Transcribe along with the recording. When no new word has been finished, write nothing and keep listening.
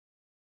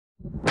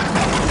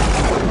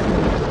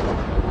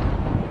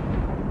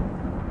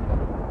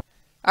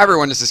Hi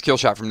everyone, this is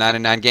Killshot from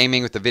 99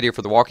 Gaming with the video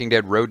for The Walking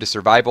Dead Road to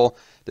Survival.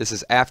 This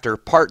is after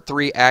Part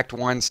 3, Act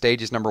 1,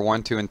 Stages number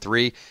 1, 2, and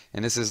 3.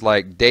 And this is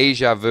like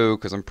deja vu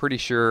because I'm pretty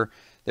sure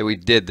that we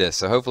did this.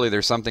 So hopefully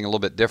there's something a little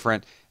bit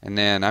different. And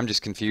then I'm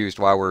just confused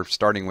why we're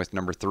starting with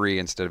number 3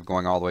 instead of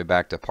going all the way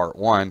back to Part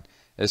 1.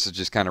 This has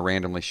just kind of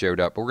randomly showed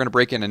up. But we're going to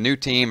break in a new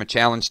team, a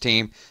challenge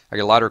team. I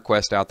got a lot of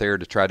requests out there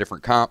to try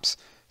different comps.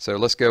 So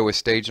let's go with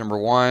stage number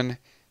 1.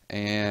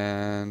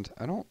 And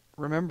I don't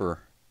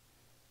remember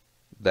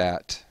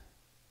that.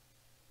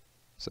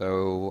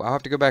 So I'll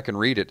have to go back and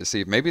read it to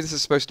see if maybe this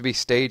is supposed to be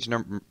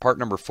part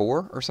number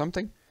 4 or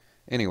something.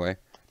 Anyway,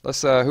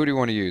 let's who do you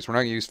want to use? We're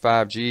not going to use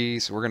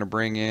 5G, so we're going to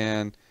bring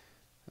in,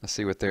 let's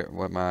see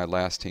what my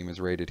last team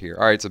is rated here.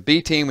 All right, it's a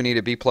B team. We need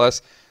a B+.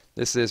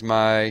 This is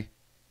my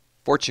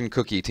fortune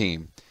cookie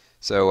team.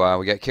 So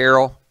we got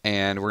Carol,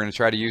 and we're going to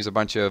try to use a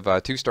bunch of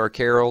 2-star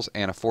Carols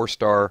and a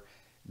 4-star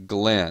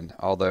Glenn,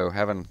 although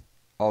having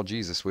all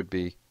Jesus would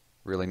be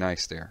really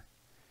nice there.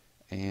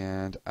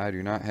 And I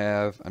do not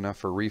have enough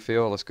for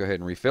refill. Let's go ahead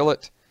and refill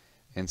it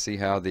and see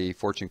how the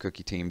fortune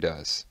cookie team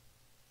does.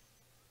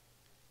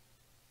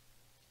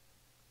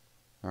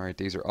 Alright,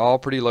 these are all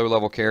pretty low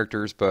level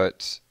characters,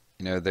 but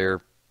you know, they're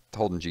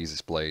holding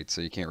Jesus blade,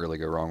 so you can't really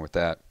go wrong with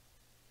that.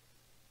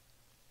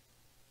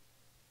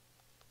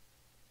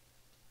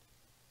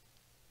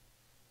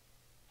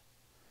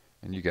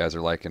 And you guys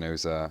are liking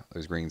those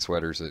green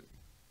sweaters that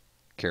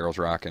Carol's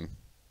rocking.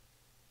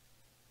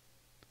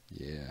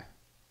 Yeah.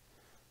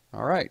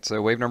 Alright, so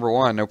wave number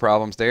 1, no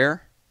problems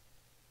there.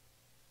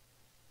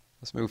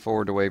 Let's move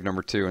forward to wave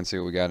number 2 and see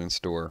what we got in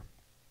store.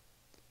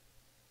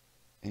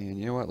 And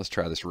you know what? Let's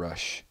try this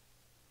rush.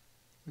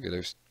 Look at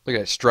those. Look at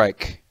that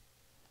strike.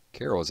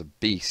 Carol is a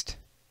beast.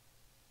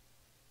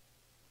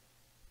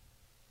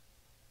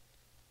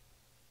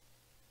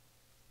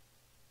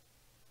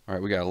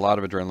 Alright, we got a lot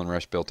of adrenaline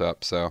rush built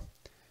up, so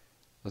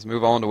let's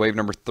move on to wave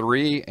number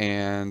 3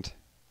 and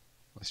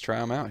let's try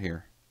them out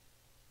here.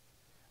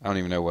 I don't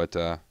even know what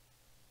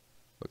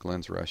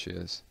Glenn's rush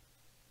is.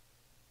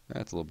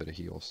 That's a little bit of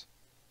heals.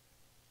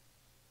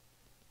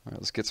 Alright,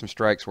 let's get some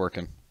strikes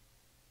working.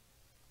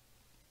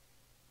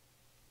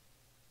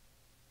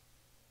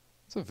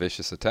 It's a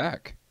vicious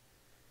attack.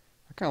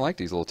 I kind of like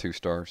these little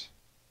 2-stars.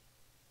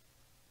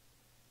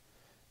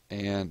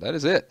 And that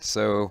is it.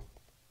 So,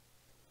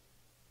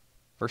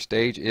 first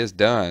stage is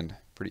done.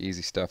 Pretty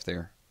easy stuff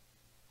there.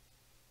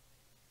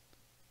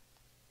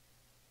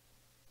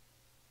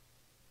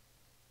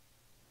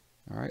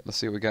 Alright, let's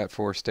see what we got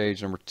for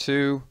stage number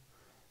 2.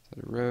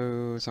 Set a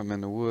road, something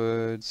in the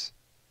woods.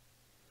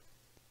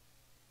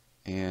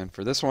 And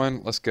for this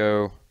one, let's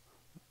go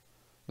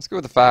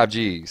with the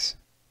 5Gs.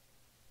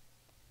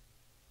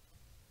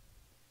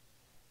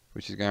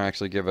 Which is going to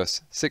actually give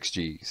us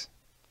 6Gs.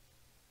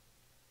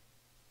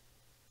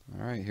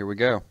 Alright, here we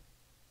go.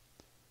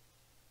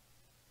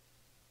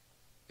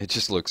 It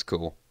just looks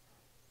cool.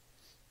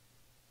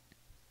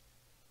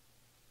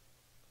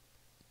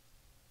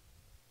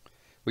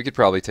 We could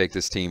probably take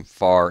this team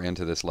far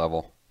into this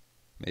level.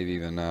 Maybe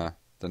even the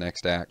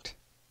next act.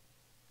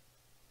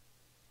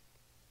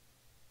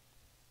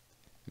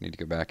 We need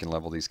to go back and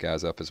level these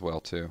guys up as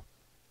well too.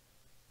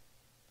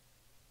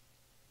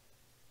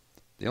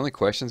 The only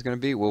question is going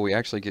to be, will we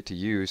actually get to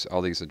use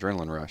all these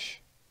adrenaline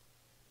rush?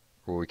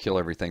 Or will we kill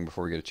everything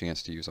before we get a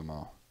chance to use them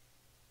all?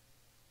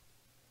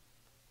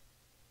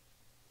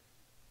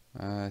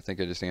 I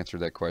think I just answered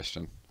that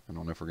question. I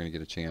don't know if we're going to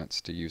get a chance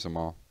to use them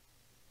all.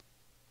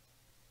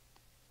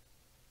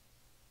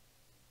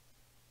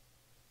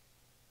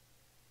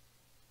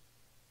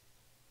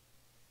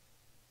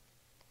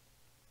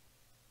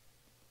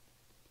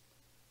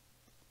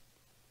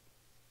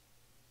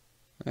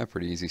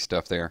 Pretty easy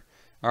stuff there.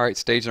 Alright,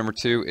 stage number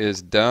 2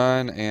 is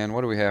done. And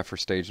what do we have for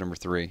stage number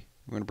 3?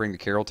 We want to bring the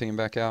Carol team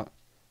back out?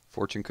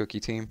 Fortune cookie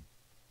team?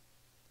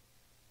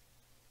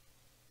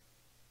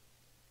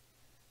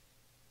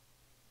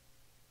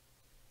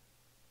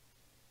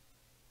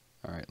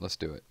 Alright, let's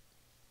do it.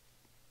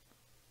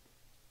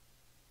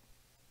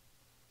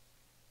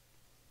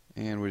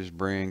 And we just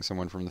bring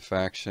someone from the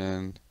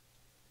faction.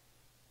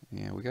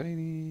 And we got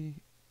any...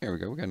 There we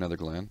go, we got another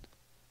Glenn.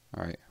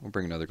 Alright, we'll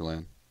bring another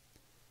Glenn.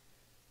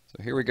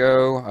 So here we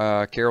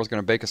go. Carol's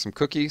going to bake us some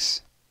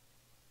cookies.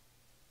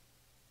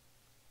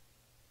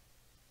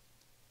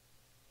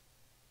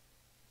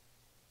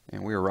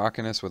 And we are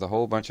rocking us with a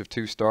whole bunch of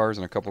 2-stars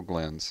and a couple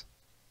Glens.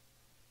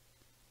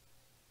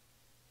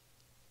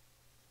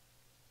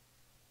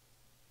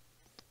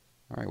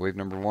 Alright, wave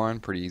number 1,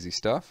 pretty easy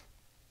stuff.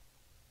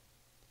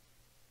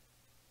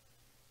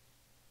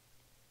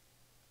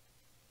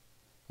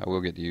 I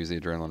will get to use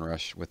the adrenaline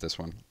rush with this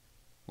one,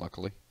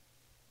 luckily.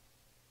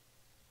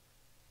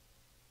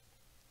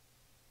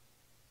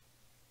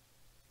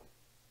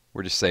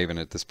 We're just saving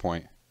it at this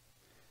point.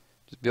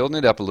 Just building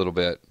it up a little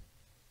bit.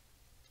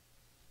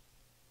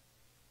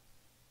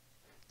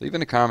 Leave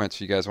in the comments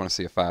if you guys want to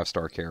see a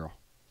 5-star Carol.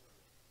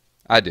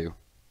 I do.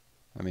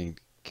 I mean,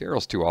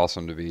 Carol's too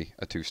awesome to be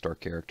a 2-star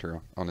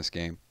character on this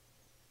game.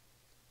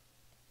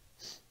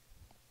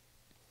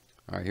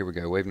 Alright, here we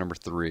go. Wave number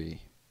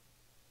 3.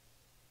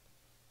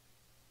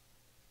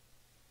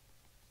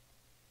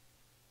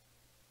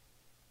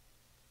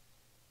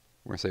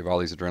 We're going to save all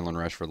these Adrenaline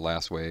Rush for the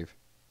last wave.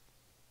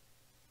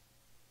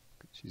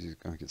 She's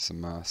going to get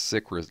some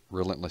sick,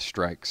 relentless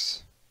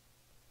strikes.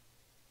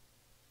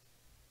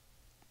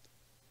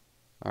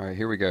 Alright,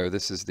 here we go.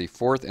 This is the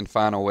 4th and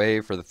final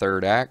wave for the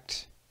 3rd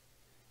act.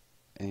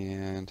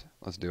 And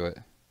let's do it.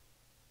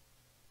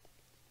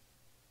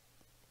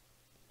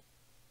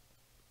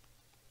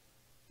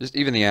 Just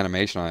even the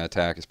animation on that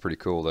attack is pretty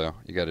cool, though.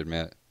 You got to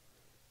admit.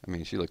 I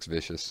mean, she looks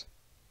vicious.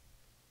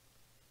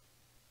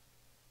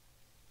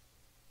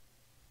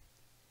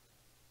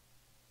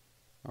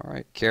 All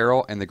right,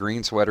 Carol and the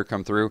green sweater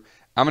come through.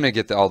 I'm going to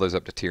get all those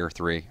up to tier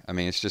 3. I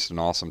mean, it's just an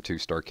awesome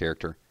 2-star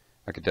character.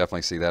 I could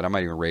definitely see that. I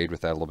might even raid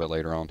with that a little bit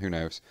later on. Who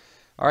knows?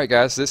 All right,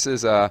 guys, this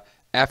is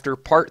after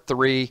part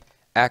 3,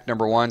 act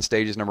number 1,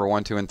 stages number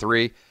 1, 2, and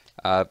 3.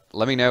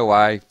 Let me know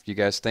why you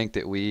guys think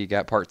that we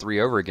got part 3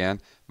 over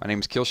again. My name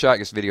is Killshot. Give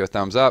this video a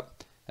thumbs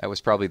up. That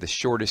was probably the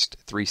shortest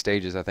 3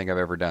 stages I think I've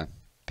ever done.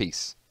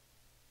 Peace.